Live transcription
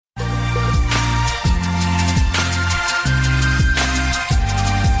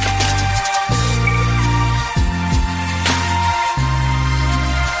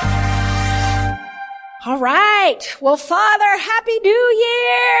right. Well, Father, Happy New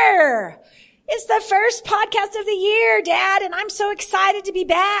Year. It's the first podcast of the year, Dad, and I'm so excited to be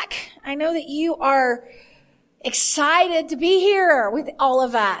back. I know that you are excited to be here with all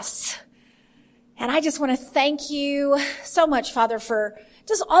of us. And I just want to thank you so much, Father, for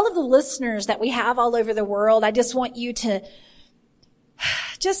just all of the listeners that we have all over the world. I just want you to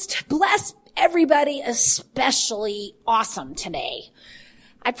just bless everybody, especially awesome today.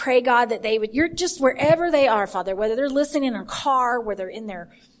 I pray, God, that you're just wherever they are, Father, whether they're listening in a car, whether they're in their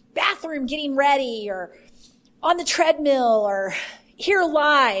bathroom getting ready or on the treadmill or here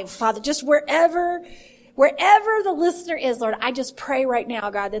live, Father, just wherever the listener is, Lord, I just pray right now,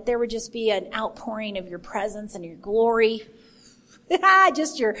 God, that there would just be an outpouring of your presence and your glory.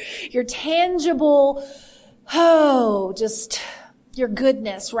 Just your tangible, just your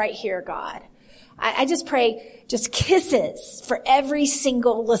goodness right here, God. I just pray just kisses for every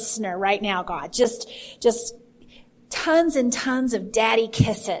single listener right now, God. Just tons and tons of daddy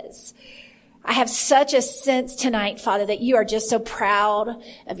kisses. I have such a sense tonight, Father, that you are just so proud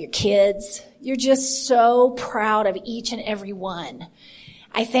of your kids. You're just so proud of each and every one.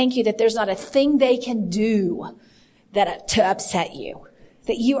 I thank you that there's not a thing they can do to upset you,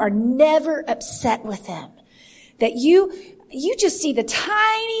 that you are never upset with them, that you just see the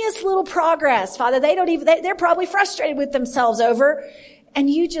tiniest little progress, Father. They're probably frustrated with themselves over, and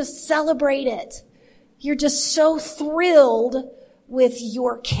you just celebrate it. You're just so thrilled with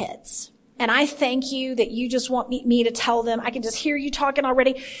your kids. And I thank you that you just want me to tell them. I can just hear you talking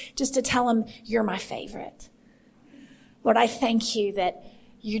already, just to tell them you're my favorite. Lord, I thank you that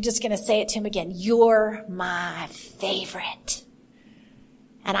you're just going to say it to him again. You're my favorite.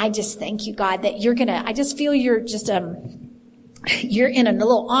 And I just thank you, God, that I just feel you're just, you're in a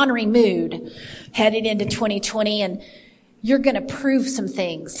little honoring mood headed into 2020, and you're going to prove some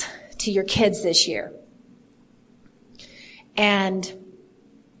things to your kids this year. And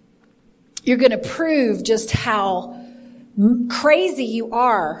you're going to prove just how crazy you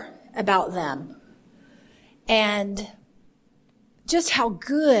are about them and just how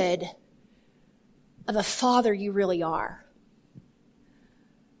good of a father you really are.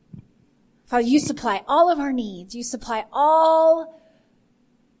 Father, you supply all of our needs. You supply all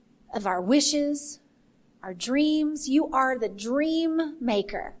of our wishes, our dreams. You are the dream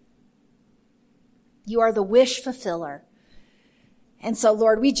maker. You are the wish fulfiller. And so,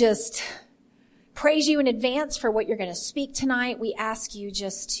 Lord, we just praise you in advance for what you're going to speak tonight. We ask you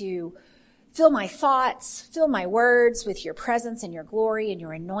just to fill my thoughts, fill my words with your presence and your glory and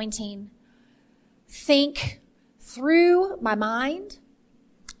your anointing. Think through my mind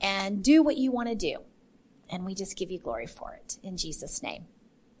and do what you want to do. And we just give you glory for it. In Jesus' name,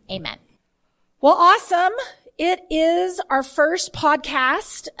 amen. Well, awesome. It is our first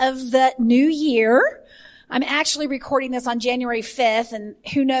podcast of the new year. I'm actually recording this on January 5th, and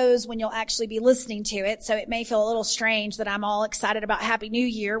who knows when you'll actually be listening to it. So it may feel a little strange that I'm all excited about Happy New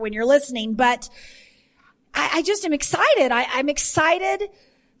Year when you're listening, but I just am excited. I'm excited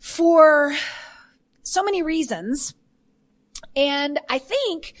for so many reasons. And I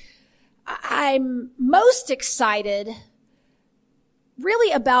think I'm most excited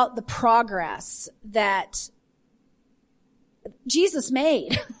really about the progress that Jesus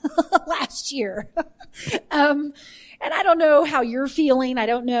made last year. And I don't know how you're feeling. I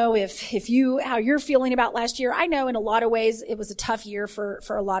don't know how you're feeling about last year. I know in a lot of ways it was a tough year for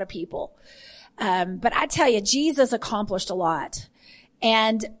a lot of people. But I tell you, Jesus accomplished a lot.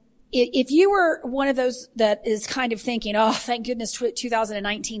 And if you were one of those that is kind of thinking, oh, thank goodness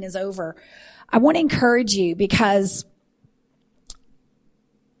 2019 is over, I want to encourage you, because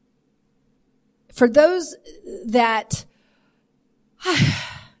for those that,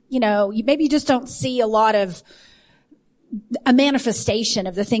 maybe you just don't see a lot of a manifestation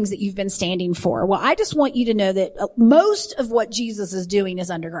of the things that you've been standing for. Well, I just want you to know that most of what Jesus is doing is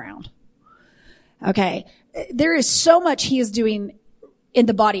underground. Okay. There is so much he is doing in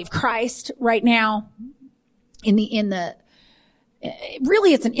the body of Christ right now. Really,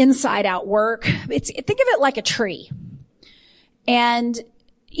 it's an inside out work. Think of it like a tree. And,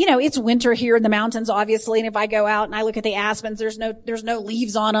 it's winter here in the mountains, obviously. And if I go out and I look at the aspens, there's no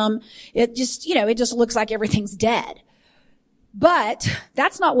leaves on them. It just, it just looks like everything's dead. But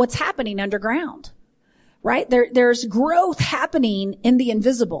that's not what's happening underground, right? There's growth happening in the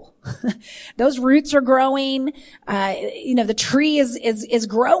invisible. Those roots are growing. The tree is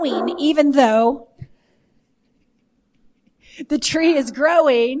growing, even though the tree is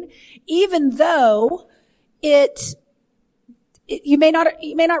growing, even though you may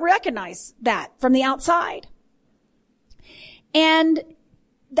not recognize that from the outside. And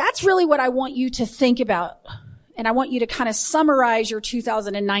that's really what I want you to think about and I want you to kind of summarize your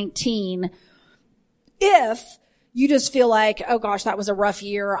 2019 if you just feel like, oh gosh, that was a rough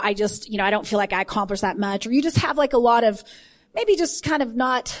year. I just, I don't feel like I accomplished that much. Or you just have like a lot of, maybe just kind of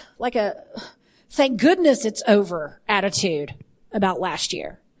not like a, thank goodness it's over attitude about last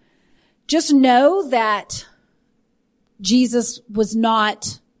year. Just know that Jesus was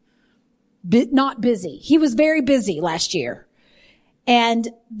not busy. He was very busy last year. And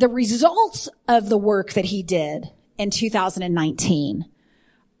the results of the work that he did in 2019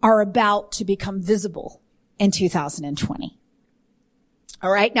 are about to become visible in 2020.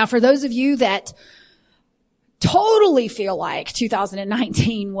 All right. Now, for those of you that totally feel like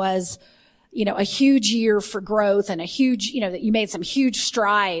 2019 was, a huge year for growth and a huge, that you made some huge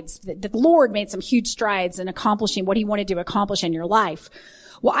strides, that the Lord made some huge strides in accomplishing what he wanted to accomplish in your life.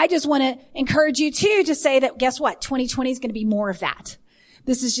 Well, I just want to encourage you too to say that, guess what? 2020 is going to be more of that.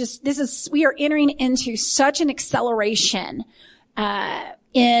 We are entering into such an acceleration,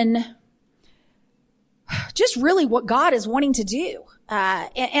 in just really what God is wanting to do.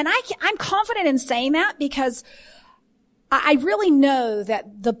 And I'm confident in saying that because I really know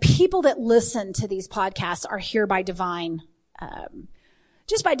that the people that listen to these podcasts are here by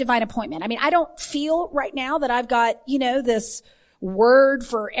just by divine appointment. I mean, I don't feel right now that I've got, this word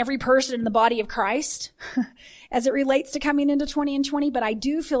for every person in the body of Christ as it relates to coming into 2020, but I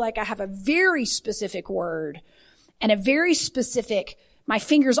do feel like I have a very specific word and a very specific, my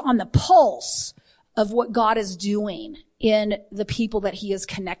fingers on the pulse of what God is doing in the people that he has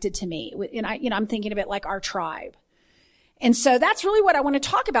connected to me. And I'm thinking of it like our tribe. And so that's really what I want to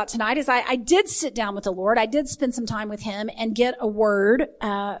talk about tonight is I did sit down with the Lord. I did spend some time with him and get a word,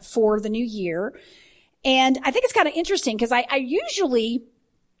 for the new year. And I think it's kind of interesting because I usually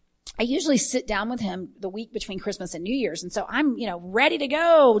sit down with him the week between Christmas and New Year's. And so I'm, ready to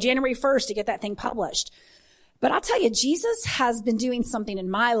go January 1st to get that thing published. But I'll tell you, Jesus has been doing something in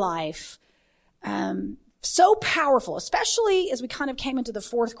my life, so powerful, especially as we kind of came into the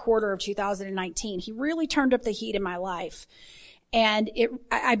fourth quarter of 2019. He really turned up the heat in my life. And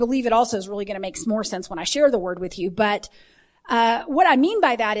I believe it also is really going to make more sense when I share the word with you. But what I mean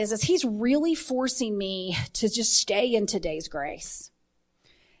by that is he's really forcing me to just stay in today's grace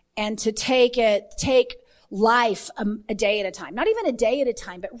and to take life a day at a time, not even a day at a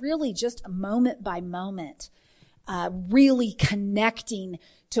time, but really just a moment by moment, really connecting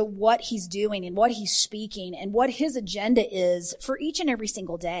to what he's doing and what he's speaking and what his agenda is for each and every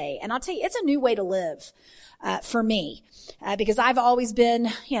single day. And I'll tell you, it's a new way to live, for me, because I've always been,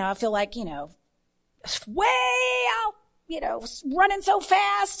 I feel like, way out, running so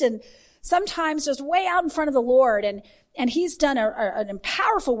fast and sometimes just way out in front of the Lord. And he's done a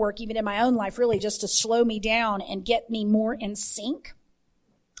powerful work even in my own life, really just to slow me down and get me more in sync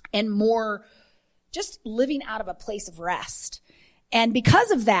and more just living out of a place of rest. And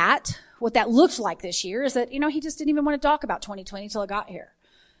because of that, what that looks like this year is that, he just didn't even want to talk about 2020 until I got here.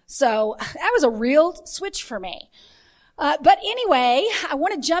 So that was a real switch for me. But anyway, I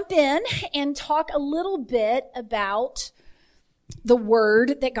want to jump in and talk a little bit about the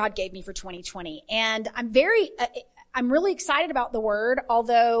word that God gave me for 2020. And I'm really excited about the word,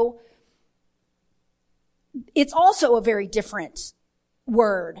 although it's also a very different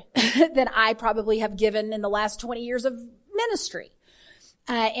word that I probably have given in the last 20 years of ministry.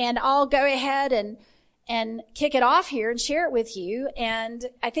 And I'll go ahead and kick it off here and share it with you. And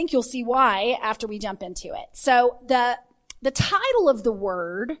I think you'll see why after we jump into it. So the title of the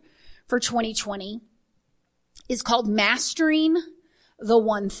word for 2020 is called Mastering the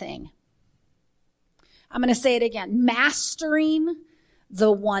One Thing. I'm going to say it again. Mastering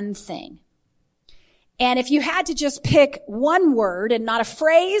the One Thing. And if you had to just pick one word and not a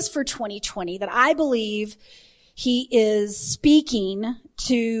phrase for 2020 that I believe he is speaking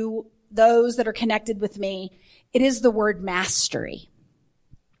to those that are connected with me, it is the word mastery.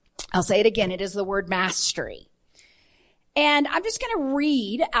 I'll say it again. It is the word mastery. And I'm just going to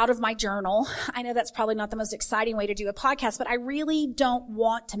read out of my journal. I know that's probably not the most exciting way to do a podcast, but I really don't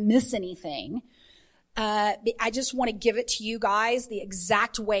want to miss anything. I just want to give it to you guys the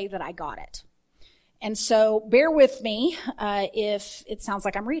exact way that I got it. And so bear with me if it sounds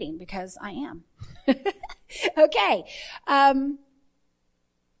like I'm reading, because I am. Okay.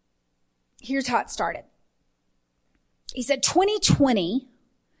 Here's how it started. He said, 2020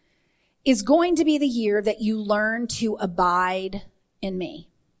 is going to be the year that you learn to abide in me.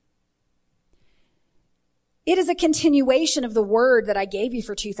 It is a continuation of the word that I gave you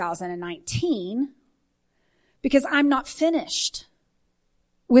for 2019, because I'm not finished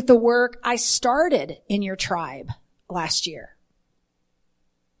with the work I started in your tribe last year.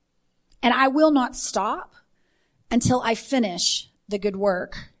 And I will not stop until I finish the good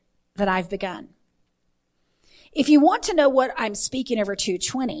work that I've begun. If you want to know what I'm speaking over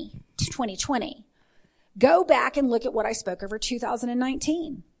 2020, go back and look at what I spoke over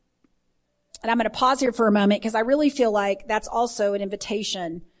 2019. And I'm going to pause here for a moment because I really feel like that's also an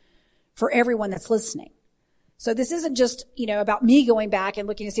invitation for everyone that's listening. So this isn't just, about me going back and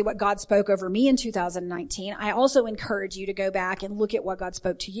looking to see what God spoke over me in 2019. I also encourage you to go back and look at what God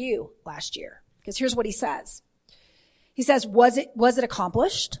spoke to you last year. Because here's what he says. He says, was it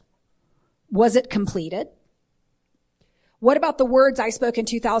accomplished? Was it completed? What about the words I spoke in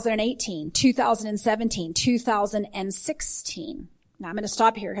 2018, 2017, 2016? Now I'm going to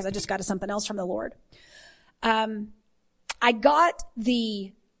stop here because I just got something else from the Lord.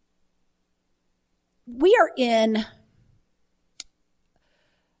 We are in,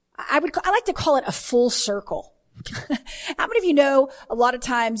 I like to call it a full circle. How many of you know a lot of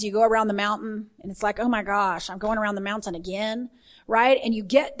times you go around the mountain and it's like, oh my gosh, I'm going around the mountain again, right? And you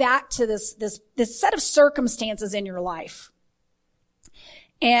get back to this set of circumstances in your life.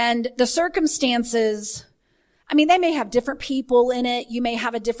 And the circumstances, they may have different people in it. You may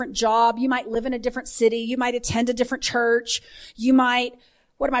have a different job. You might live in a different city. You might attend a different church.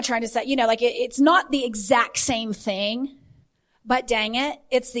 What am I trying to say? It's not the exact same thing, but dang it,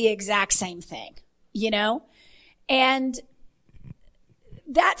 it's the exact same thing, And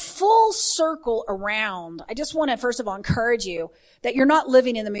that full circle around, I just want to, first of all, encourage you that you're not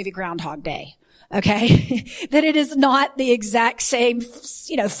living in the movie Groundhog Day, okay? That it is not the exact same,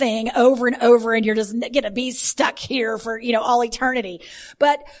 thing over and over and you're just going to be stuck here for, all eternity.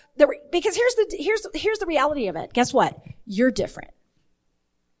 But because here's the reality of it. Guess what? You're different.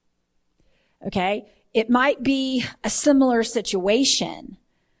 Okay? It might be a similar situation,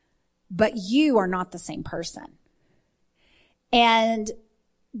 but you are not the same person. And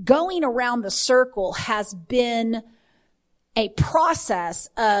going around the circle has been a process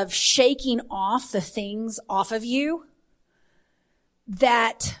of shaking off the things off of you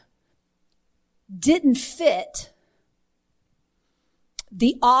that didn't fit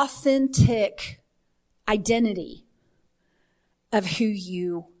the authentic identity of who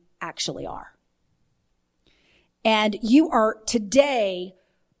you actually are. And you are today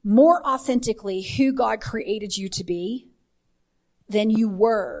more authentically who God created you to be than you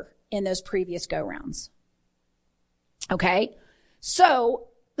were in those previous go-rounds. Okay? So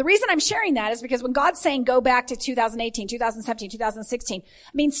the reason I'm sharing that is because when God's saying go back to 2018, 2017, 2016,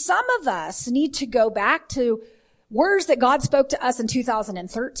 some of us need to go back to words that God spoke to us in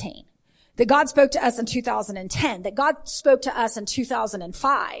 2013. That God spoke to us in 2010, that God spoke to us in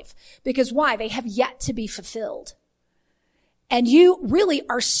 2005. Because why? They have yet to be fulfilled. And you really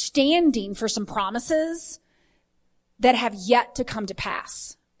are standing for some promises that have yet to come to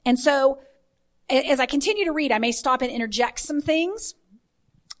pass. And so, as I continue to read, I may stop and interject some things.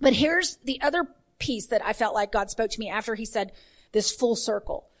 But here's the other piece that I felt like God spoke to me after he said this full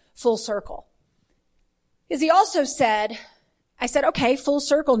circle. Is he also said, I said, okay, full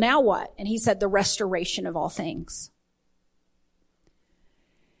circle, now what? And he said, the restoration of all things.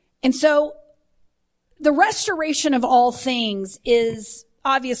 And so the restoration of all things is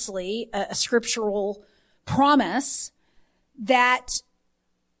obviously a scriptural promise that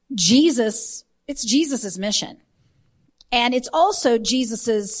it's Jesus's mission. And it's also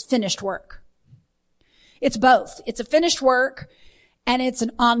Jesus's finished work. It's both. It's a finished work and it's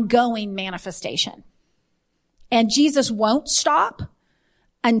an ongoing manifestation. And Jesus won't stop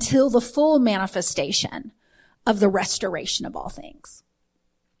until the full manifestation of the restoration of all things.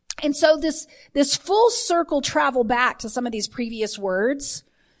 And so this full circle travel back to some of these previous words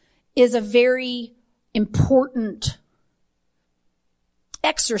is a very important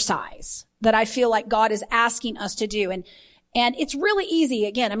exercise that I feel like God is asking us to do. And it's really easy.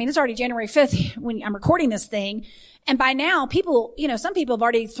 Again, it's already January 5th when I'm recording this thing. And by now people, some people have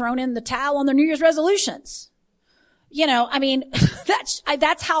already thrown in the towel on their New Year's resolutions. That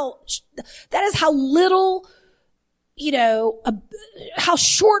is how little, how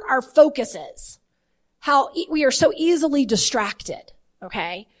short our focus is, how we are so easily distracted.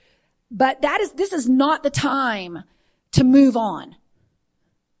 Okay. But this is not the time to move on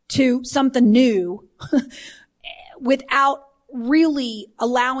to something new without really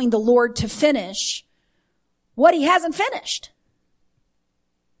allowing the Lord to finish what he hasn't finished.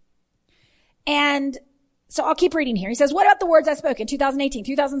 And so I'll keep reading here. He says, what about the words I spoke in 2018,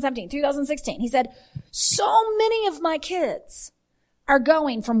 2017, 2016? He said, so many of my kids are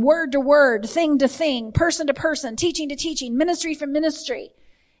going from word to word, thing to thing, person to person, teaching to teaching, ministry from ministry.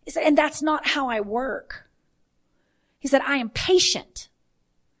 He said, and that's not how I work. He said, I am patient.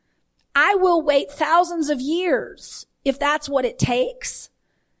 I will wait thousands of years if that's what it takes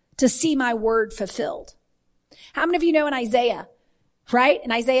to see my word fulfilled. How many of you know in Isaiah, right?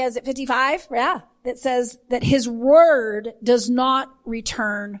 In Isaiah, is it 55? Yeah. That says that his word does not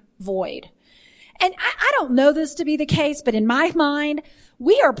return void. And I don't know this to be the case, but in my mind,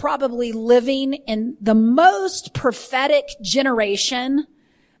 we are probably living in the most prophetic generation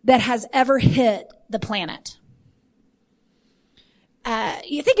that has ever hit the planet.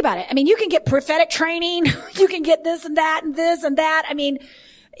 You think about it. I mean, you can get prophetic training. You can get this and that and this and that. I mean,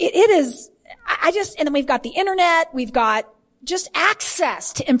 it is, and then we've got the internet. We've got just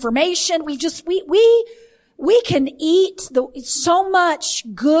access to information. We can eat so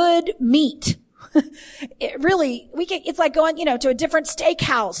much good meat. It's like going, to a different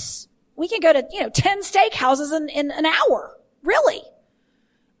steakhouse. We can go to, 10 steakhouses in an hour. Really.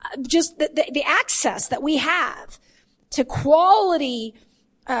 Just the access that we have to quality,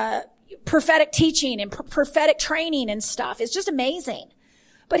 prophetic teaching and prophetic training and stuff is just amazing.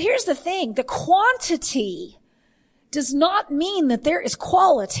 But here's the thing. The quantity does not mean that there is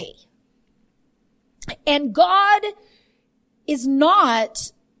quality. And God is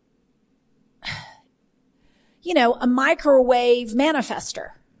not, a microwave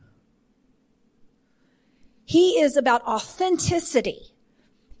manifester. He is about authenticity.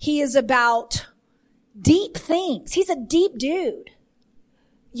 He is about deep things. He's a deep dude.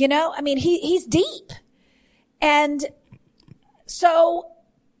 He's deep. And so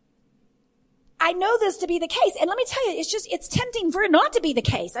I know this to be the case. And let me tell you, it's tempting for it not to be the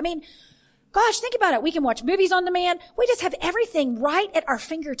case. I mean, gosh, think about it. We can watch movies on demand. We just have everything right at our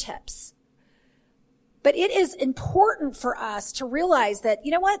fingertips. But it is important for us to realize that,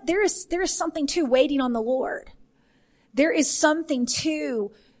 there is something to waiting on the Lord. There is something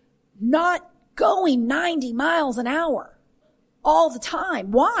to not going 90 miles an hour all the time.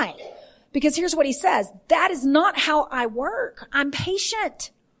 Why? Because here's what he says. That is not how I work. I'm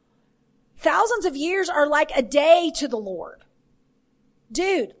patient. Thousands of years are like a day to the Lord.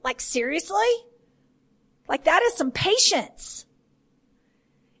 Dude, seriously? That is some patience.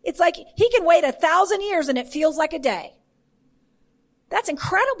 It's like he can wait 1,000 years and it feels like a day. That's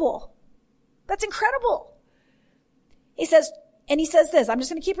incredible. That's incredible. He says this, I'm just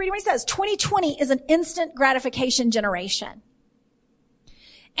going to keep reading what he says. 2020 is an instant gratification generation.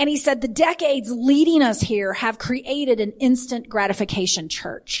 And he said the decades leading us here have created an instant gratification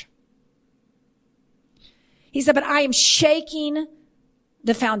church. He said, but I am shaking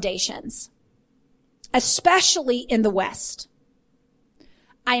the foundations, especially in the West.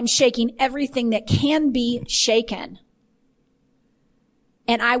 I am shaking everything that can be shaken,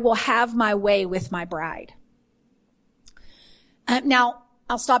 and I will have my way with my bride. Now,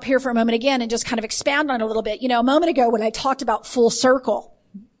 I'll stop here for a moment again and just kind of expand on it a little bit. A moment ago when I talked about full circle,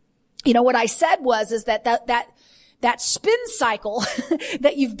 what I said is that spin cycle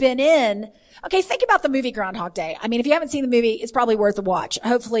that you've been in. Okay, think about the movie Groundhog Day. I mean, if you haven't seen the movie, it's probably worth a watch.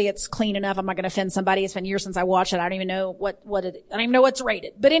 Hopefully it's clean enough. I'm not going to offend somebody. It's been years since I watched it. I don't even know I don't even know what's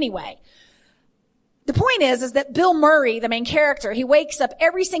rated. But anyway, the point is that Bill Murray, the main character, he wakes up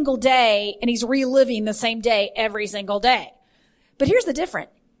every single day and he's reliving the same day every single day. But here's the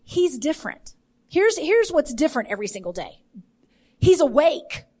difference. He's different. Here's what's different every single day. He's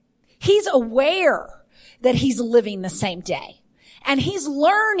awake. He's aware that he's living the same day. And he's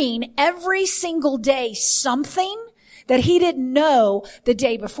learning every single day something that he didn't know the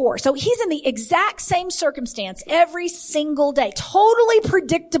day before. So he's in the exact same circumstance every single day. Totally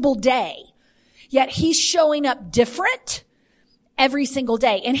predictable day. Yet he's showing up different every single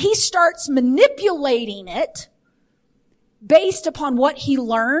day. And he starts manipulating it based upon what he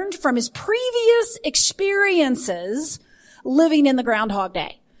learned from his previous experiences living in the Groundhog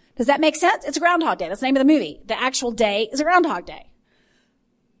Day. Does that make sense? It's a Groundhog Day. That's the name of the movie. The actual day is a Groundhog Day.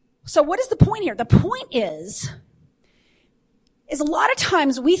 So what is the point here? The point is a lot of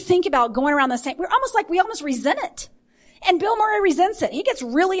times we think about going around the same, we almost resent it. And Bill Murray resents it. He gets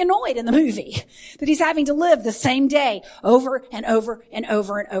really annoyed in the movie that he's having to live the same day over and over and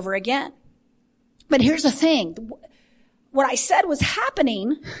over and over again. But here's the thing. What I said was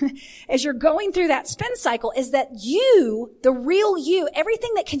happening as you're going through that spin cycle is that you, the real you,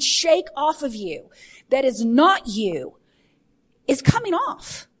 everything that can shake off of you that is not you is coming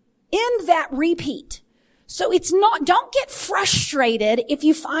off in that repeat. So don't get frustrated if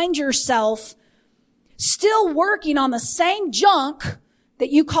you find yourself still working on the same junk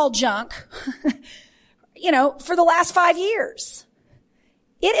that you call junk, for the last 5 years.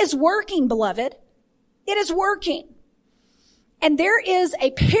 It is working, beloved. It is working. And there is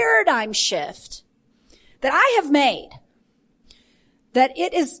a paradigm shift that I have made that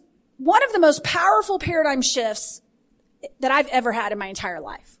it is one of the most powerful paradigm shifts that I've ever had in my entire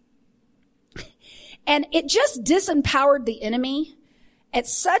life. And it just disempowered the enemy at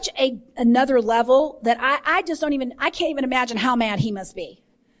such another level that I can't even imagine how mad he must be.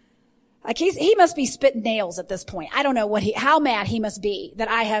 Like he must be spitting nails at this point. I don't know how mad he must be that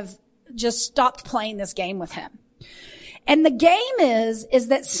I have just stopped playing this game with him. And the game is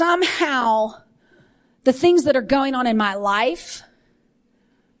that somehow the things that are going on in my life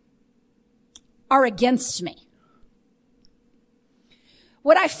are against me.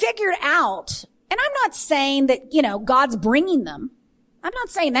 What I figured out, and I'm not saying that, God's bringing them. I'm not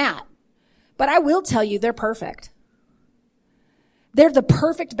saying that. But I will tell you they're perfect. They're the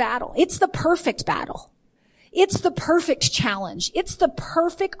perfect battle. It's the perfect battle. It's the perfect challenge. It's the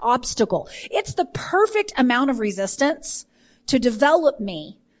perfect obstacle. It's the perfect amount of resistance to develop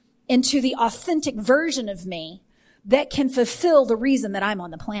me into the authentic version of me that can fulfill the reason that I'm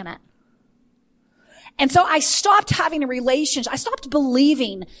on the planet. And so I stopped having a relationship. I stopped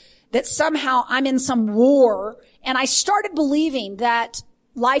believing that somehow I'm in some war, and I started believing that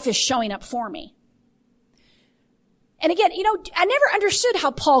life is showing up for me. And again, I never understood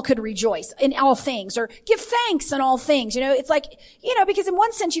how Paul could rejoice in all things or give thanks in all things. It's like, because in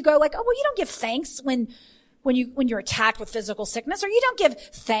one sense you go like, oh, well, you don't give thanks when you're attacked with physical sickness, or you don't give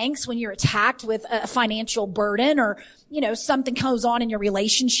thanks when you're attacked with a financial burden, or, something goes on in your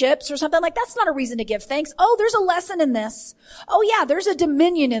relationships or something. Like, that's not a reason to give thanks. Oh, there's a lesson in this. Oh yeah, there's a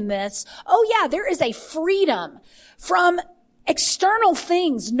dominion in this. Oh yeah, there is a freedom from external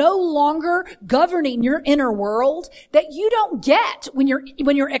things no longer governing your inner world that you don't get when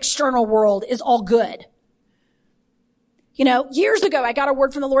your external world is all good. Years ago, I got a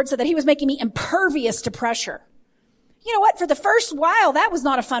word from the Lord said that he was making me impervious to pressure. You know what? For the first while, that was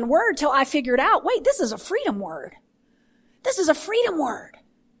not a fun word till I figured out, wait, this is a freedom word. This is a freedom word.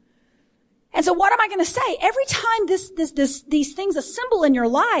 And so what am I going to say? Every time these things assemble in your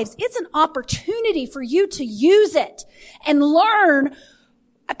lives, it's an opportunity for you to use it and learn.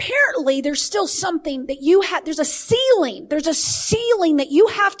 Apparently, there's still something that there's a ceiling that you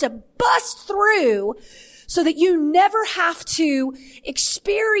have to bust through so that you never have to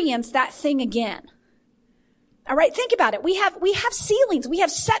experience that thing again. All right, think about it. We have ceilings. We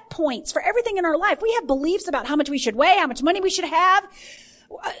have set points for everything in our life. We have beliefs about how much we should weigh, how much money we should have,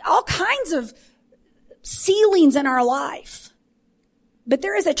 all kinds of ceilings in our life. But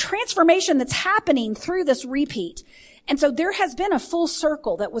there is a transformation that's happening through this repeat. And so there has been a full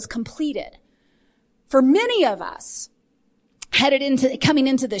circle that was completed for many of us coming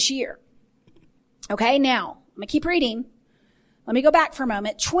into this year. Okay, now, I'm going to keep reading. Let me go back for a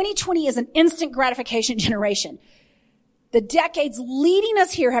moment. 2020 is an instant gratification generation. The decades leading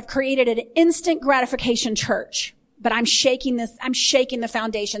us here have created an instant gratification church. But I'm shaking the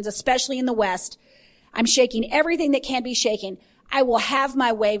foundations, especially in the West. I'm shaking everything that can be shaken. I will have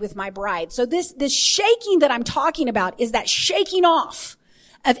my way with my bride. So this shaking that I'm talking about is that shaking off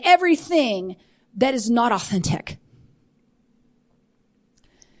of everything that is not authentic.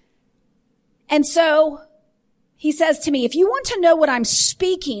 And so he says to me, if you want to know what I'm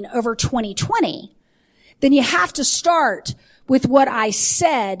speaking over 2020, then you have to start with what I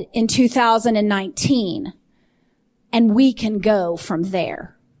said in 2019, and we can go from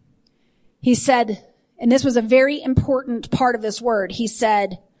there. He said, and this was a very important part of this word, he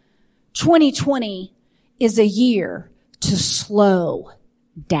said, 2020 is a year to slow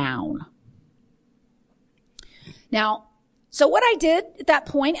down. Now, so what I did at that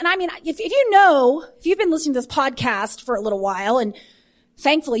point, and I mean, if you've been listening to this podcast for a little while, and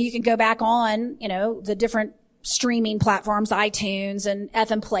thankfully you can go back on, the different streaming platforms, iTunes and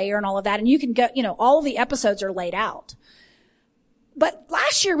FM Player and all of that, and you can go, all of the episodes are laid out. But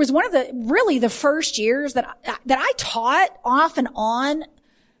last year was one of the first years that I taught off and on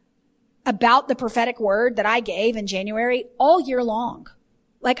about the prophetic word that I gave in January all year long.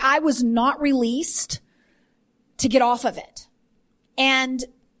 Like, I was not released to get off of it. And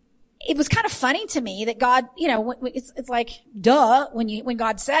it was kind of funny to me that God, it's like, duh, when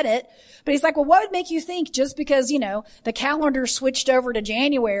God said it. But he's like, well, what would make you think just because, the calendar switched over to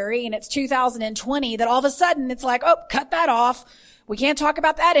January and it's 2020 that all of a sudden it's like, oh, cut that off. We can't talk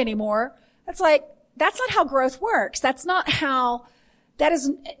about that anymore. That's not how growth works. That's not how,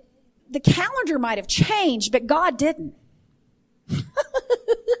 the calendar might have changed, but God didn't.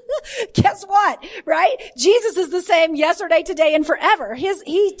 Guess what? Right? Jesus is the same yesterday, today, and forever.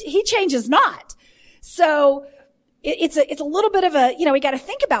 He changes not. So it's a little bit of we got to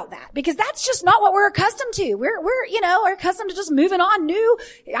think about that, because that's just not what we're accustomed to. We're accustomed to just moving on new.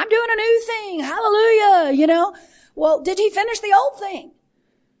 I'm doing a new thing. Hallelujah. Well, did he finish the old thing?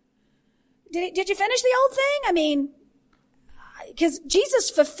 Did you finish the old thing? I mean, because Jesus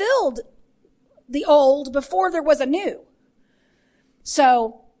fulfilled the old before there was a new.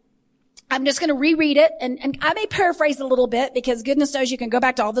 So I'm just going to reread it, and I may paraphrase it a little bit because goodness knows you can go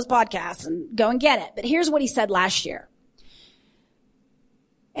back to all those podcasts and go and get it. But here's what he said last year.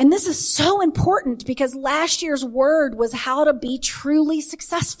 And this is so important because last year's word was how to be truly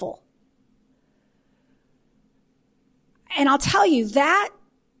successful. And I'll tell you, that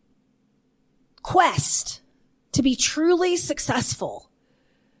quest to be truly successful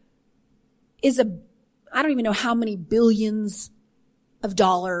is I don't even know how many billions of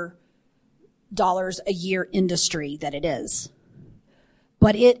dollars a year industry that it is.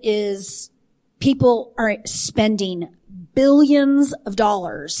 But it is, people are spending billions of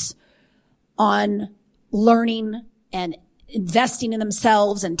dollars on learning and investing in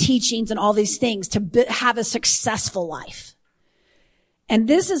themselves and teachings and all these things to have a successful life. And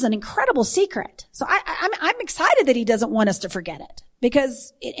this is an incredible secret. So I'm excited that he doesn't want us to forget it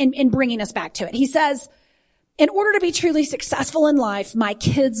because in bringing us back to it, he says, in order to be truly successful in life, my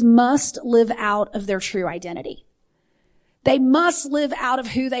kids must live out of their true identity. They must live out of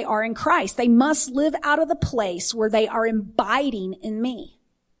who they are in Christ. They must live out of the place where they are abiding in me.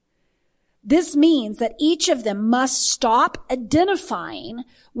 This means that each of them must stop identifying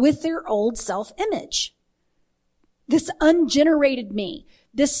with their old self-image. This ungenerated me,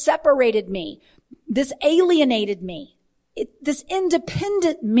 this separated me, this alienated me, this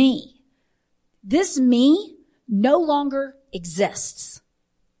independent me. This me no longer exists.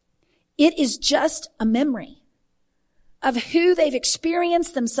 It is just a memory of who they've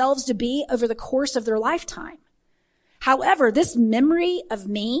experienced themselves to be over the course of their lifetime. However, this memory of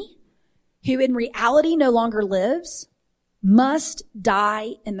me, who in reality no longer lives, must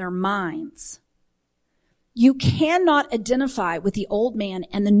die in their minds. You cannot identify with the old man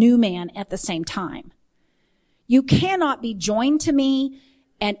and the new man at the same time. You cannot be joined to me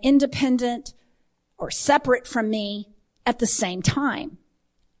and independent or separate from me at the same time.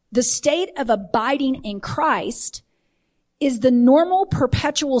 The state of abiding in Christ is the normal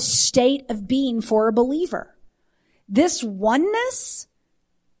perpetual state of being for a believer. This oneness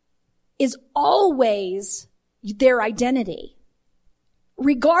is always their identity,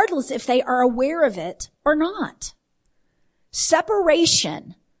 regardless if they are aware of it or not.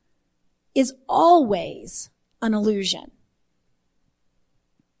 Separation is always an illusion.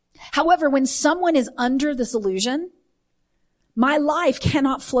 However, when someone is under this illusion, my life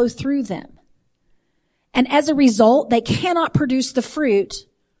cannot flow through them. And as a result, they cannot produce the fruit,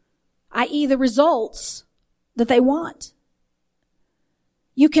 i.e. the results that they want.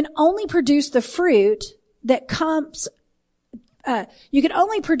 You can only produce the fruit that comes, you can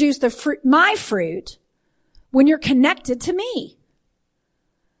only produce the fruit, my fruit, when you're connected to me.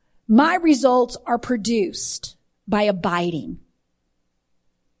 My results are produced by abiding.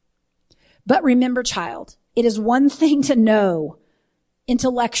 But remember, child, it is one thing to know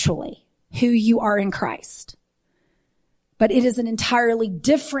intellectually who you are in Christ. But it is an entirely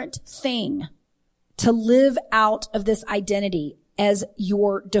different thing to live out of this identity as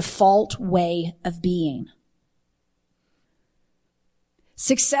your default way of being.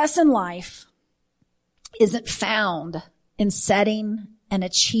 Success in life isn't found in setting and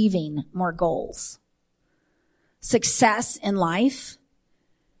achieving more goals. Success in life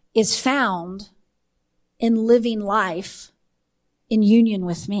is found in living life in union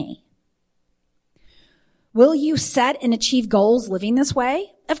with me. Will you set and achieve goals living this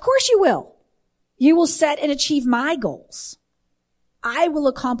way? Of course you will. You will set and achieve my goals. I will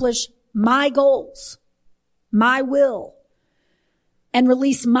accomplish my goals, my will, and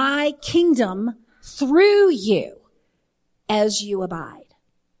release my kingdom through you as you abide.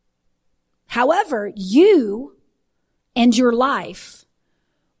 However, you and your life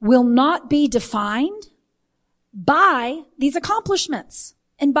will not be defined by these accomplishments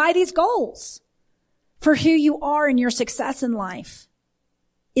and by these goals. For who you are and your success in life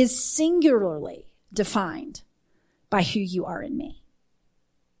is singularly defined by who you are in me.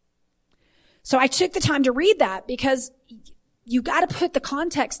 So I took the time to read that because you got to put the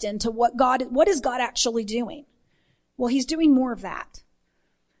context into what is God actually doing? Well, he's doing more of that.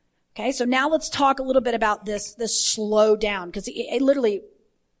 Okay, so now let's talk a little bit about this slow down, because it literally,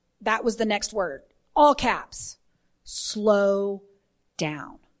 that was the next word. All caps. Slow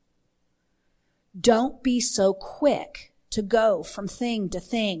down. Don't be so quick to go from thing to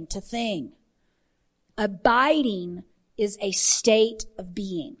thing to thing. Abiding is a state of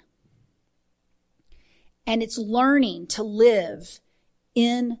being. And it's learning to live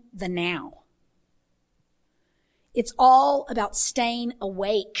in the now. It's all about staying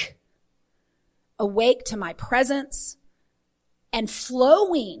awake awake to my presence and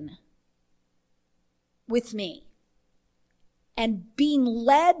flowing with me and being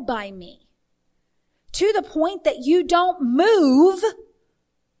led by me to the point that you don't move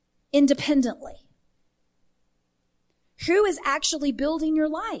independently. Who is actually building your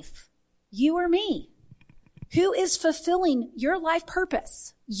life? You or me? Who is fulfilling your life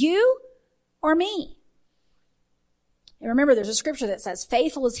purpose? You or me? And remember, there's a scripture that says,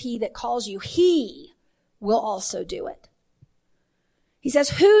 faithful is he that calls you. He will also do it. He says,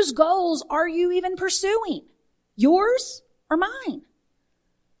 whose goals are you even pursuing? Yours or mine?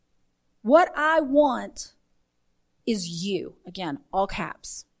 What I want is you. Again, all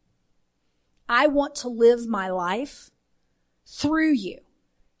caps. I want to live my life through you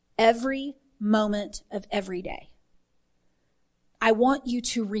every moment of every day. I want you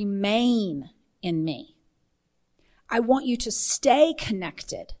to remain in me. I want you to stay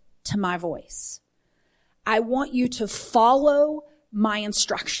connected to my voice. I want you to follow my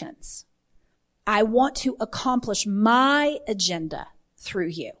instructions. I want to accomplish my agenda through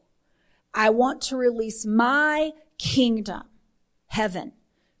you. I want to release my kingdom, heaven,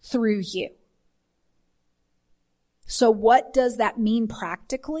 through you. So what does that mean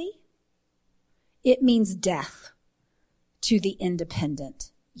practically? It means death to the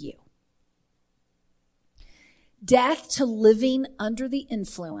independent you. Death to living under the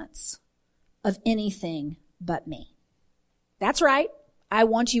influence of anything but me. That's right. I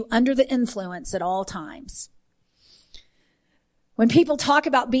want you under the influence at all times. When people talk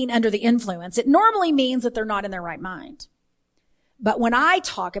about being under the influence, it normally means that they're not in their right mind. But when I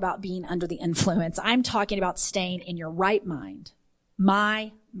talk about being under the influence, I'm talking about staying in your right mind,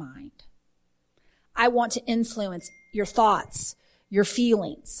 my mind. I want to influence your thoughts, your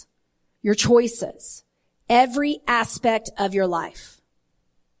feelings, your choices, every aspect of your life.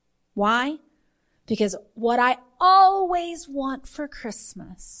 Why? Because what I always want for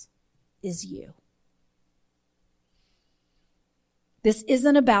Christmas is you. This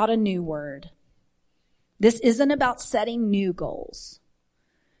isn't about a new word. This isn't about setting new goals.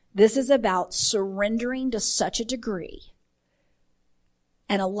 This is about surrendering to such a degree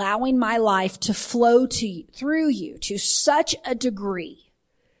and allowing my life to flow to you, through you to such a degree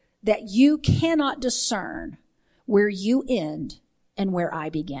that you cannot discern where you end and where I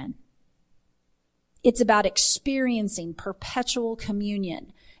begin. It's about experiencing perpetual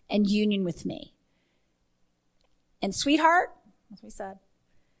communion and union with me. And sweetheart, as we said,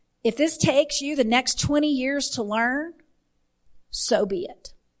 if this takes you the next 20 years to learn, so be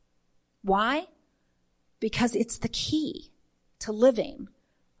it. Why? Because it's the key to living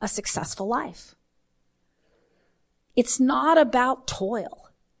a successful life. It's not about toil.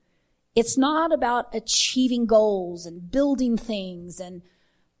 It's not about achieving goals and building things and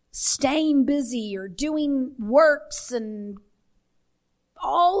staying busy or doing works and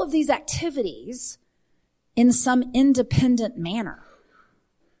all of these activities in some independent manner.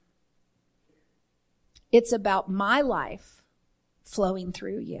 It's about my life flowing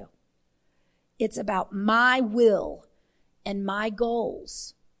through you. It's about my will and my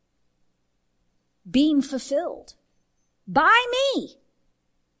goals being fulfilled by me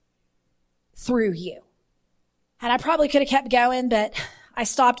through you. And I probably could have kept going, but I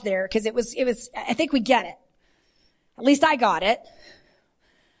stopped there because it was, I think we get it. At least I got it.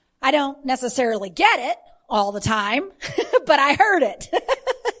 I don't necessarily get it all the time, but I heard it.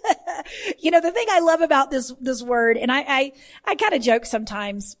 You know, the thing I love about this word, and I kind of joke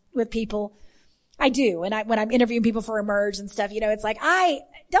sometimes with people. I do. And when I'm interviewing people for Emerge and stuff, you know, it's like,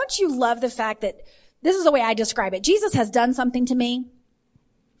 don't you love the fact that this is the way I describe it? Jesus has done something to me.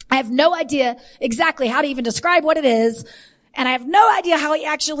 I have no idea exactly how to even describe what it is. And I have no idea how he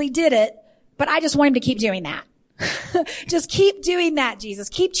actually did it, but I just want him to keep doing that. Just keep doing that, Jesus.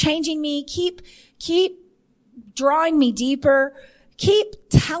 Keep changing me. Keep drawing me deeper. Keep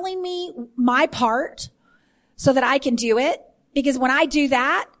telling me my part so that I can do it. Because when I do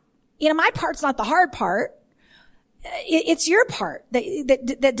that, you know, my part's not the hard part. It's your part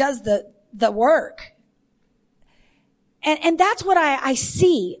that does the work. And that's what I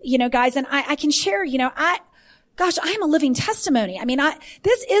see, you know, guys. And I can share, you know, I am a living testimony. I mean,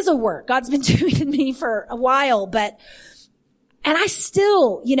 this is a work God's been doing in me for a while, and I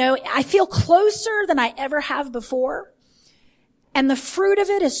still, you know, I feel closer than I ever have before. And the fruit of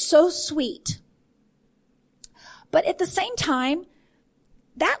it is so sweet. But at the same time,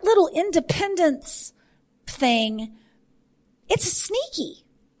 that little independence thing, it's sneaky.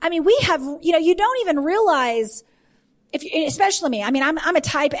 I mean, we have, you know, you don't even realize especially me. I mean, I'm a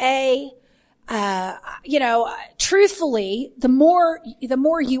type A. truthfully, the more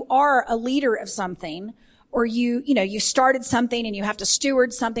you are a leader of something, or you started something and you have to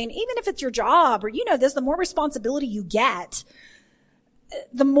steward something, even if it's your job or the more responsibility you get,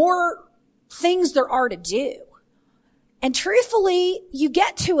 the more things there are to do. And truthfully, you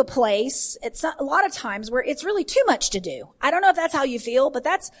get to a place, it's a lot of times where it's really too much to do. I don't know if that's how you feel, but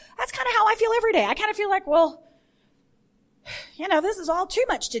that's kind of how I feel every day. I kind of feel like, well, this is all too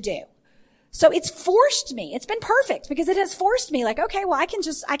much to do. So it's forced me. It's been perfect because it has forced me like, okay, well, I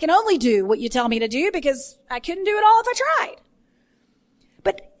can only do what you tell me to do because I couldn't do it all if I tried.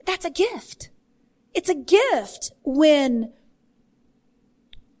 But that's a gift. It's a gift when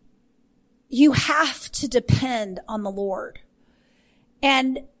you have to depend on the Lord.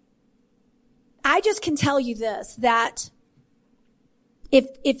 And I just can tell you this, that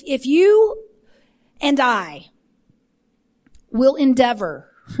if you and I will endeavor,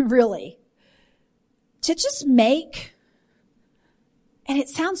 really, to just make, and it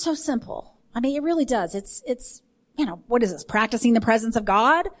sounds so simple. I mean, it really does. It's what is this? Practicing the presence of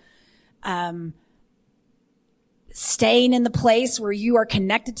God, staying in the place where you are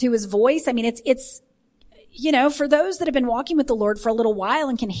connected to his voice. I mean, it's for those that have been walking with the Lord for a little while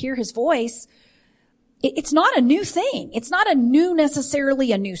and can hear his voice, it's not a new thing. It's not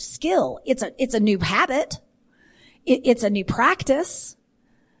necessarily a new skill. It's a new habit. It's a new practice,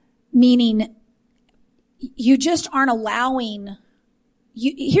 meaning you just aren't allowing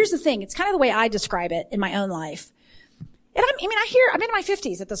here's the thing. It's kind of the way I describe it in my own life. And I'm in my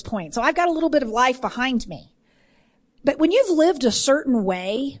 50s at this point, so I've got a little bit of life behind me. But when you've lived a certain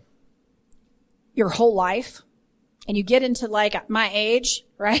way your whole life, and you get into like my age,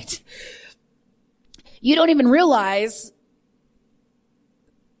 right? You don't even realize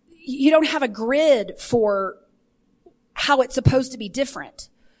you don't have a grid for how it's supposed to be different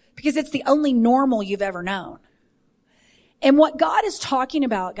because it's the only normal you've ever known. And what God is talking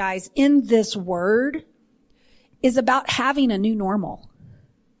about, guys, in this word is about having a new normal.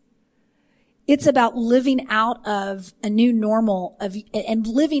 It's about living out of a new normal and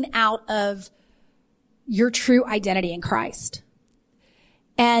living out of your true identity in Christ.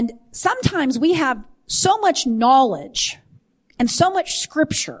 And sometimes we have so much knowledge and so much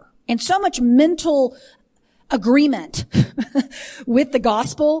scripture and so much mental agreement with the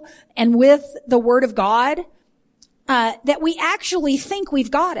gospel and with the word of God that we actually think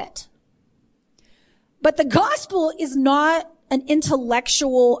we've got it. But the gospel is not an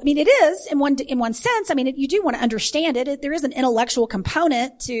intellectual, it is in one sense. You do want to understand it. There is an intellectual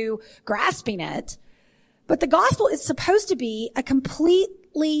component to grasping it. But the gospel is supposed to be a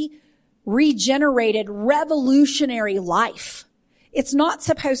completely regenerated, revolutionary life. It's not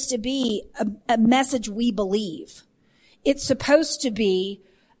supposed to be a message we believe. It's supposed to be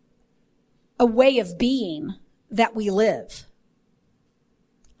a way of being that we live.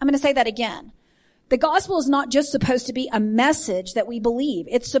 I'm going to say that again. The gospel is not just supposed to be a message that we believe.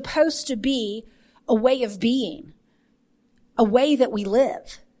 It's supposed to be a way of being, a way that we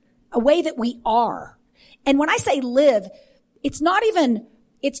live, a way that we are. And when I say live, it's not even,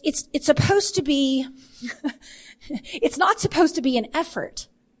 it's supposed to be, it's not supposed to be an effort.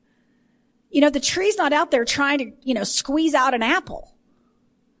 The tree's not out there trying to, squeeze out an apple.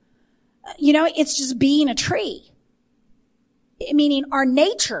 It's just being a tree. Meaning our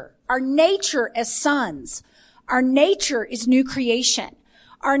nature as sons, our nature is new creation.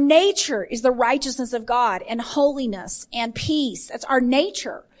 Our nature is the righteousness of God and holiness and peace. That's our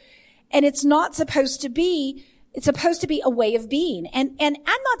nature. And it's not supposed to be, it's supposed to be a way of being. And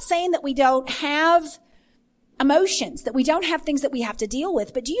I'm not saying that we don't have emotions, that we don't have things that we have to deal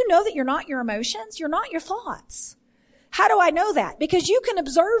with, but do you know that you're not your emotions? You're not your thoughts. How do I know that? Because you can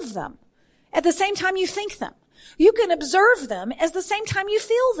observe them at the same time you think them. You can observe them at the same time you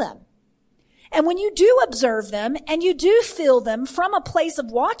feel them. And when you do observe them and you do feel them from a place of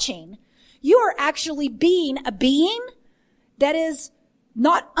watching, you are actually being a being that is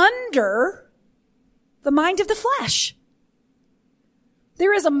not under the mind of the flesh.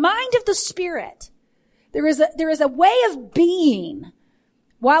 There is a mind of the spirit. There is a way of being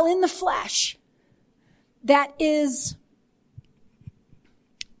while in the flesh that is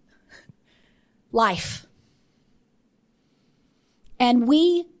life. And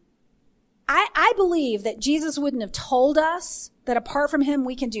I believe that Jesus wouldn't have told us that apart from him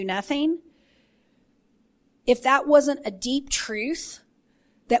we can do nothing if that wasn't a deep truth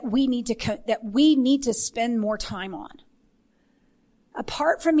that we need to spend more time on.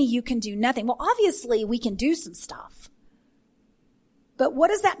 Apart from me, you can do nothing. Well, obviously we can do some stuff. But what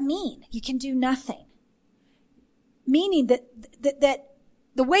does that mean? You can do nothing. Meaning that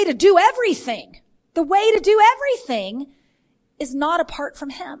the way to do everything. The way to do everything is not apart from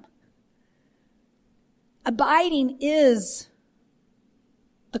him. Abiding is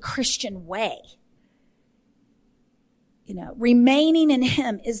the Christian way. Remaining in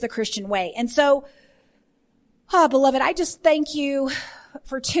him is the Christian way. And so, beloved, I just thank you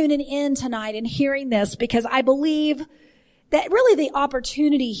for tuning in tonight and hearing this, because I believe that really the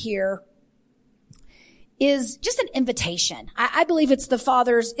opportunity here is just an invitation. I believe it's the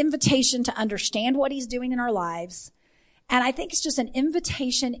Father's invitation to understand what he's doing in our lives. And I think it's just an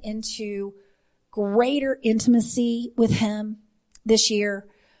invitation into greater intimacy with him this year.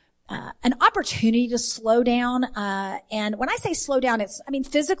 An opportunity to slow down. And when I say slow down,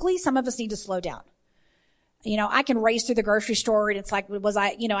 physically, some of us need to slow down. I can race through the grocery store and it's like,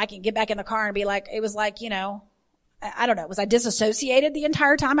 I can get back in the car and be like, it was like, I don't know, was I disassociated the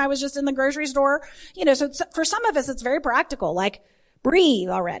entire time I was just in the grocery store? So for some of us, it's very practical, like breathe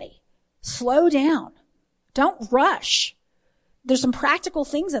already, slow down, don't rush. There's some practical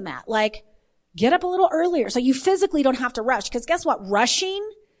things in that, like get up a little earlier so you physically don't have to rush. Because guess what? Rushing,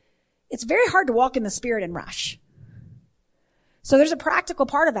 it's very hard to walk in the Spirit and rush. So there's a practical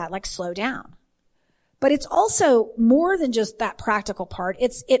part of that, like slow down. But it's also more than just that practical part.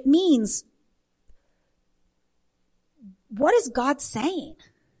 It means, what is God saying?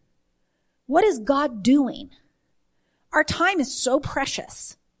 What is God doing? Our time is so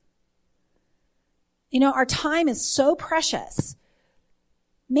precious. Our time is so precious.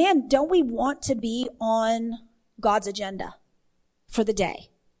 Man, don't we want to be on God's agenda for the day?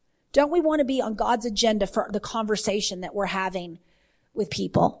 Don't we want to be on God's agenda for the conversation that we're having with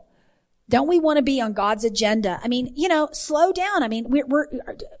people? Don't we want to be on God's agenda? Slow down. We're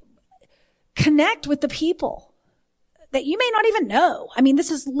connect with the people that you may not even know.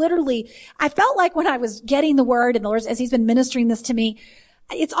 This is literally, I felt like when I was getting the word and the Lord, as he's been ministering this to me,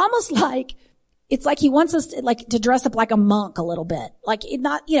 it's almost like, he wants us to dress up like a monk a little bit, like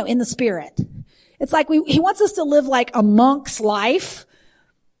not, in the Spirit. It's like he wants us to live like a monk's life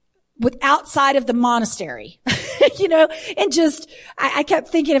outside of the monastery, and just, I kept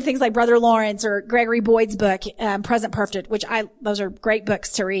thinking of things like Brother Lawrence or Gregory Boyd's book, Present Perfect, those are great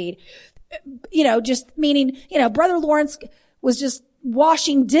books to read. Just meaning, Brother Lawrence was just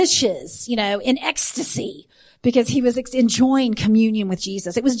washing dishes, in ecstasy because he was enjoying communion with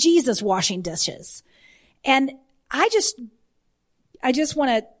Jesus. It was Jesus washing dishes. And I just want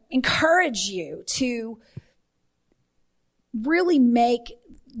to encourage you to really make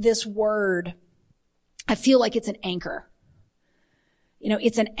this word, I feel like it's an anchor.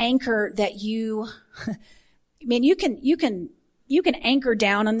 It's an anchor that you can anchor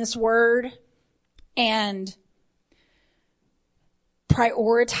down on this word and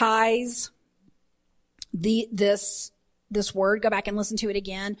prioritize this word. Go back and listen to it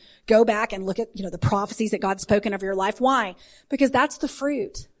again. Go back and look at, the prophecies that God's spoken of your life. Why? Because that's the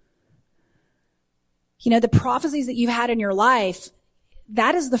fruit. The prophecies that you've had in your life,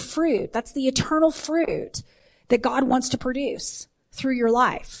 that is the fruit. That's the eternal fruit that God wants to produce through your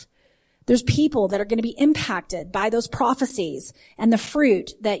life. There's people that are going to be impacted by those prophecies and the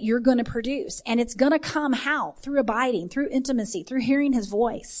fruit that you're going to produce. And it's going to come how? Through abiding, through intimacy, through hearing his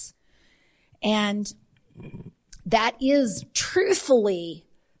voice. And that is truthfully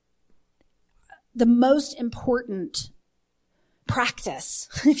the most important practice,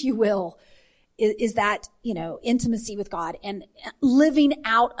 if you will, is that, intimacy with God and living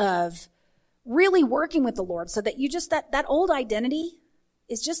out of really working with the Lord so that you just, that old identity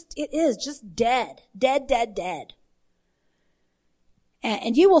is just dead.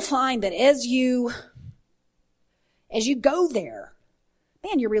 And you will find that as you go there,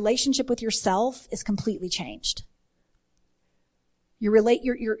 man, your relationship with yourself is completely changed. Your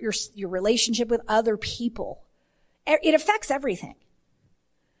relationship with other people, it affects everything.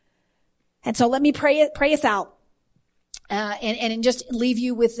 And so let me pray us out, and just leave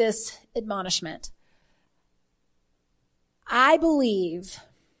you with this admonishment. I believe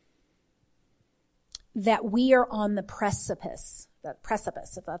that we are on the precipice, if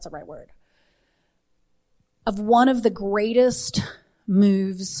that's the right word, of one of the greatest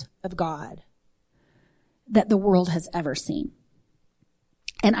moves of God that the world has ever seen.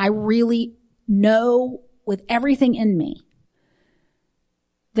 And I really know with everything in me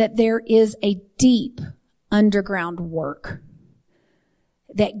that there is a deep underground work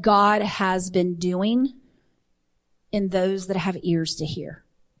that God has been doing in those that have ears to hear.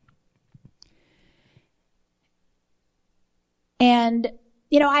 And,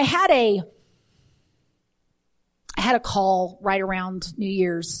 I had a call right around New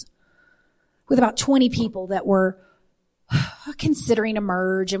Year's with about 20 people that were considering a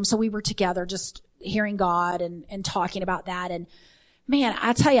merge. And so we were together just hearing God and talking about that. And man,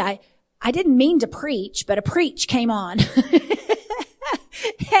 I tell you, I didn't mean to preach, but a preach came on.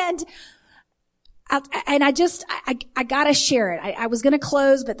 and I gotta share it. I was gonna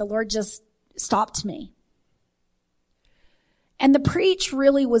close, but the Lord just stopped me. And the preach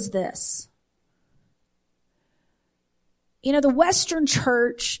really was this. You know, the Western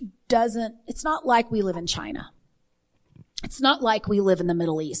church it's not like we live in China. It's not like we live in the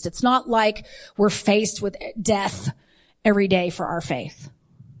Middle East. It's not like we're faced with death every day for our faith.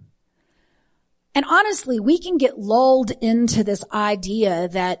 And honestly, we can get lulled into this idea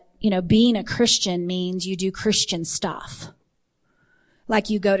that, you know, being a Christian means you do Christian stuff. Like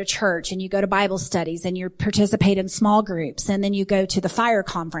you go to church and you go to Bible studies and you participate in small groups and then you go to the fire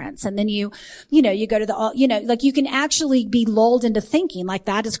conference and then you go to like you can actually be lulled into thinking like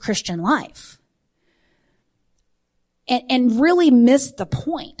that is Christian life. And really miss the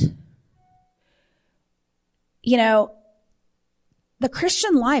point. You know, the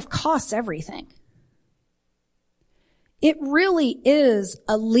Christian life costs everything. It really is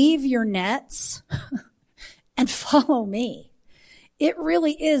a leave your nets and follow me. It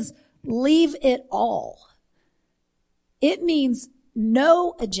really is leave it all. It means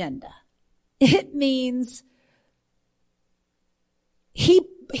no agenda. It means he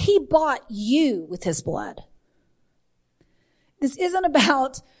bought you with his blood. This isn't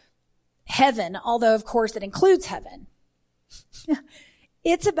about heaven, although of course it includes heaven.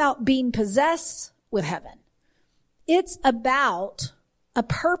 It's about being possessed with heaven. It's about a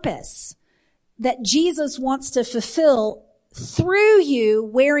purpose that Jesus wants to fulfill through you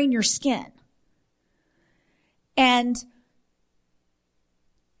wearing your skin. And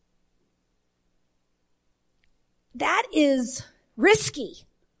that is risky.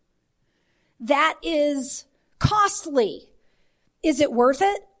 That is costly. Is it worth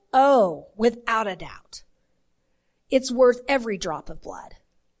it? Oh, without a doubt. It's worth every drop of blood.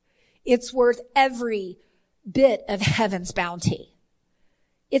 It's worth every bit of heaven's bounty.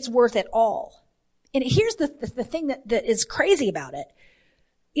 It's worth it all. And here's the thing that is crazy about it.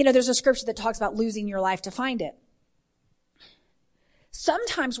 You know, there's a scripture that talks about losing your life to find it.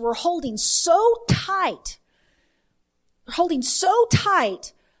 Sometimes we're holding so tight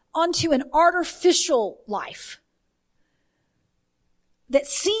onto an artificial life that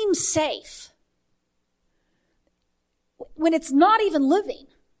seems safe when it's not even living.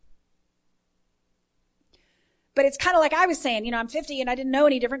 But it's kind of like I was saying, you know, I'm 50 and I didn't know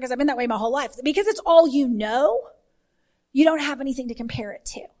any different because I've been that way my whole life. Because it's all you know, you don't have anything to compare it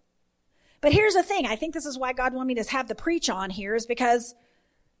to. But here's the thing. I think this is why God wanted me to have the preach on here, is because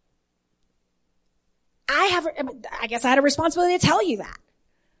I guess I had a responsibility to tell you that.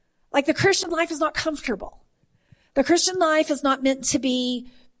 Like, the Christian life is not comfortable. The Christian life is not meant to be,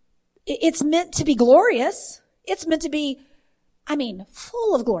 it's meant to be glorious. It's meant to be,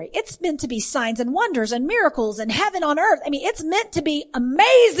 full of glory. It's meant to be signs and wonders and miracles and heaven on earth. It's meant to be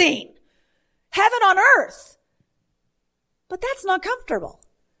amazing. Heaven on earth. But that's not comfortable.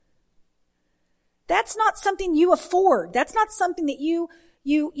 That's not something you afford. That's not something that you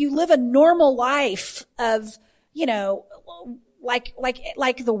live a normal life of, you know, like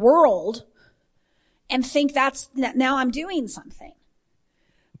the world and think that's, now I'm doing something.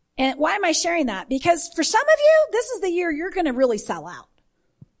 And why am I sharing that? Because for some of you, this is the year you're going to really sell out.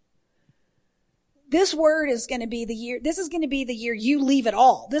 This word is going to be the year, this is going to be the year you leave it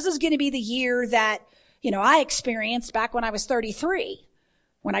all. This is going to be the year that, you know, I experienced back when I was 33,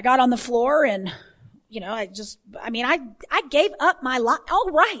 when I got on the floor and, you know, I gave up my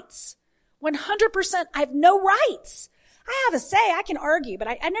all rights. 100%. I have no rights. I have a say. I can argue, but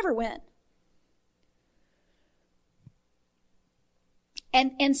I never win.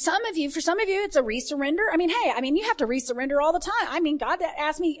 And for some of you, it's a resurrender. You have to resurrender all the time. God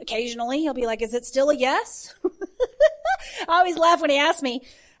asks me occasionally, he'll be like, is it still a yes? I always laugh when he asks me.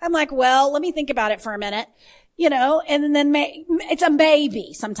 I'm like, well, let me think about it for a minute, you know, and then it's a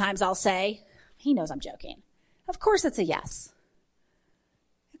maybe. Sometimes I'll say, he knows I'm joking. Of course it's a yes.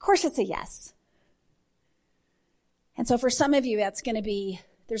 Of course it's a yes. And so for some of you, that's going to be,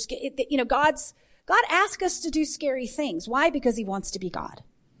 God asks us to do scary things. Why? Because he wants to be God.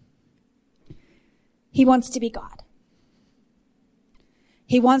 He wants to be God.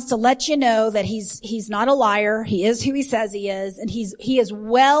 He wants to let you know that he's not a liar. He is who he says he is. And he is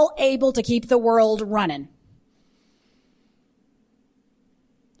well able to keep the world running.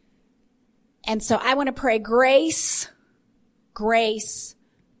 And so I want to pray grace, grace,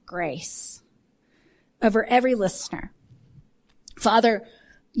 grace over every listener. Father,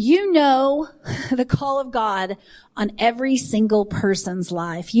 You know the call of God on every single person's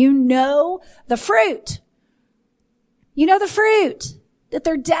life. You know the fruit. You know the fruit that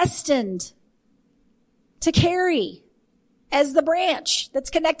they're destined to carry as the branch that's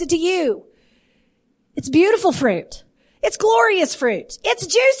connected to you. It's beautiful fruit. It's glorious fruit. It's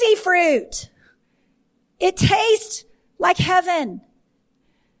juicy fruit. It tastes like heaven.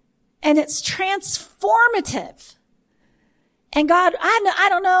 And it's transformative. And God, I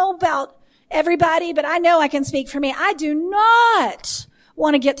don't know about everybody, but I know I can speak for me. I do not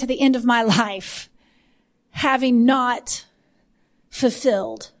want to get to the end of my life having not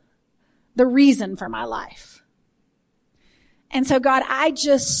fulfilled the reason for my life. And so God, I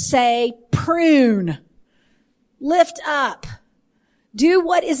just say prune, lift up, do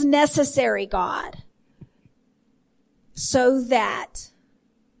what is necessary, God, so that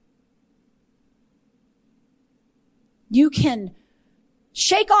you can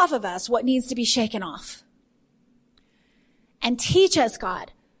shake off of us what needs to be shaken off. And teach us,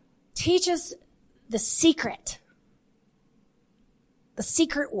 God, teach us the secret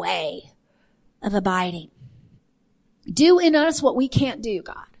way of abiding. Do in us what we can't do,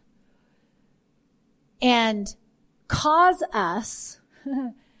 God. And cause us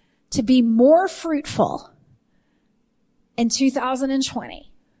to be more fruitful in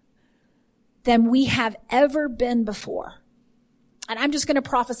 2020 than we have ever been before. And I'm just going to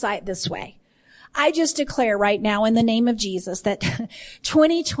prophesy it this way. I just declare right now in the name of Jesus that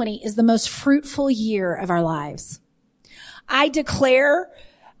 2020 is the most fruitful year of our lives. I declare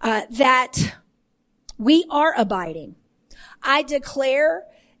that we are abiding. I declare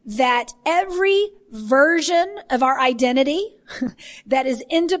that every version of our identity that is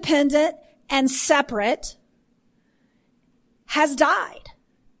independent and separate has died.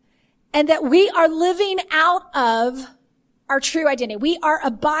 And that we are living out of our true identity. We are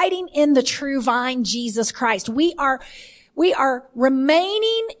abiding in the true vine, Jesus Christ. We are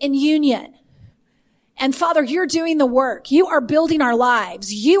remaining in union. And Father, you're doing the work. You are building our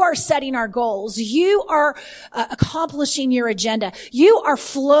lives. You are setting our goals. You are accomplishing your agenda. You are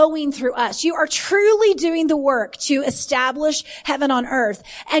flowing through us. You are truly doing the work to establish heaven on earth.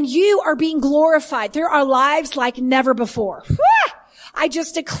 And you are being glorified through our lives like never before. I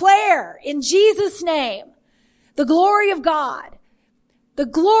just declare in Jesus' name, the glory of God, the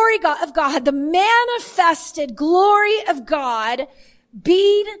glory of God, the manifested glory of God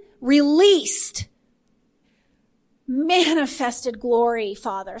being released. Manifested glory,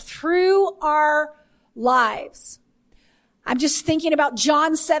 Father, through our lives. I'm just thinking about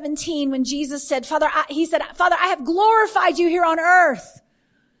John 17 when Jesus said, Father, I have glorified you here on earth,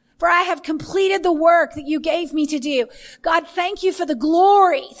 for I have completed the work that you gave me to do. God, thank you for the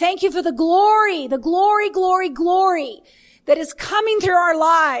glory. Thank you for the glory that is coming through our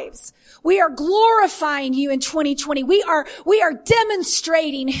lives. We are glorifying you in 2020. We are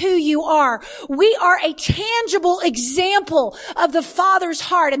demonstrating who you are. We are a tangible example of the Father's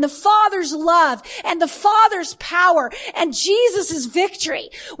heart and the Father's love and the Father's power and Jesus' victory.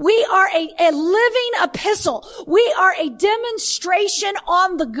 We are a living epistle. We are a demonstration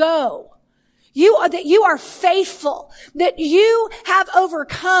on the go. You are faithful, that you have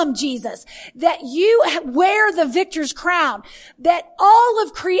overcome, Jesus, that you wear the victor's crown, that all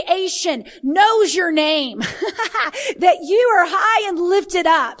of creation knows your name, that you are high and lifted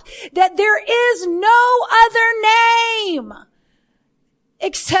up, that there is no other name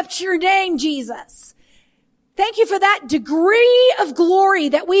except your name, Jesus. Thank you for that degree of glory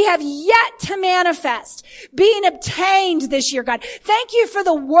that we have yet to manifest, being obtained this year, God. Thank you for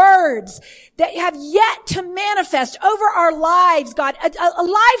the words that have yet to manifest over our lives, God. A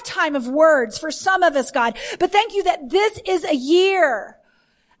lifetime of words for some of us, God. But thank you that this is a year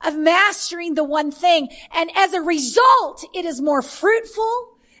of mastering the one thing. And as a result, it is more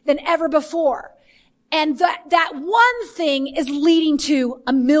fruitful than ever before. And that one thing is leading to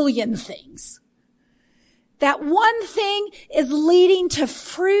a million things. That one thing is leading to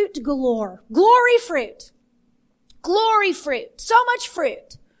fruit galore. Glory fruit. Glory fruit. So much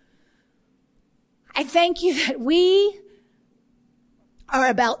fruit. I thank you that we are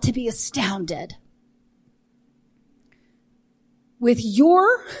about to be astounded with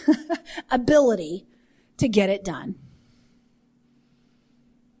your ability to get it done.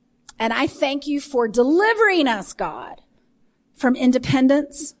 And I thank you for delivering us, God, from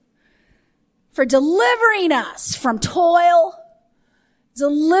independence, for delivering us from toil,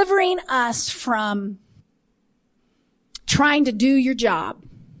 delivering us from trying to do your job.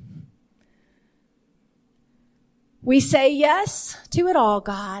 We say yes to it all,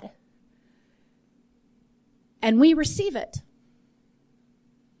 God, and we receive it.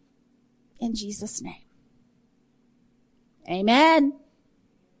 in Jesus' name. Amen.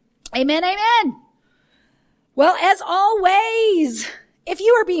 Amen, amen. Well, as always, if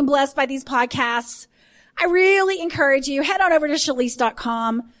you are being blessed by these podcasts, I really encourage you, head on over to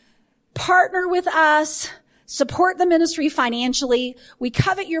Shalise.com, partner with us, support the ministry financially. We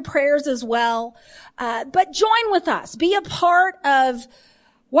covet your prayers as well. But join with us. Be a part of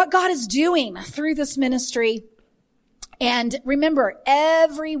what God is doing through this ministry. And remember,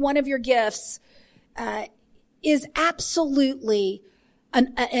 every one of your gifts is absolutely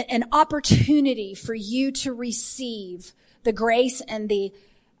an opportunity for you to receive the grace and the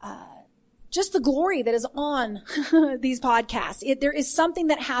just the glory that is on these podcasts. There is something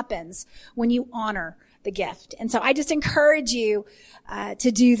that happens when you honor the gift. And so I just encourage you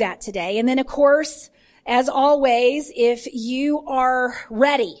to do that today. And then, of course, as always, if you are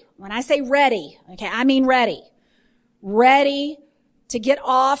ready, when I say ready, okay, I mean ready to get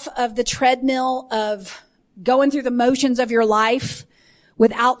off of the treadmill of going through the motions of your life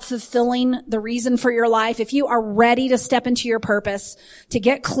without fulfilling the reason for your life, if you are ready to step into your purpose, to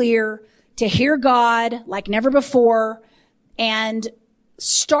get clear, to hear God like never before, and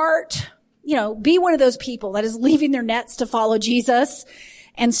start, be one of those people that is leaving their nets to follow Jesus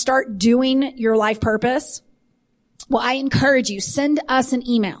and start doing your life purpose, well, I encourage you, send us an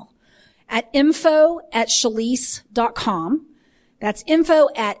email at info@shalise.com. That's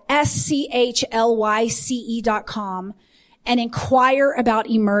info@schlyce.com, and inquire about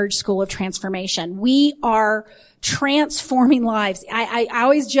Emerge School of Transformation. We are transforming lives. I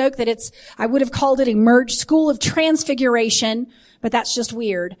always joke that I would have called it Emerge School of Transfiguration, but that's just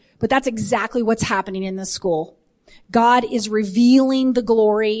weird. But that's exactly what's happening in this school. God is revealing the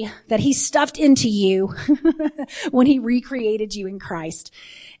glory that he stuffed into you when he recreated you in Christ.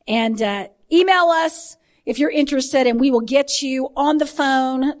 And email us if you're interested, and we will get you on the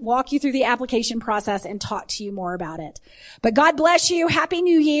phone, walk you through the application process, and talk to you more about it. But God bless you. Happy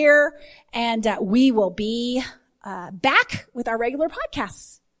New Year. And we will be back with our regular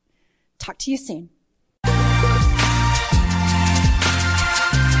podcasts. Talk to you soon.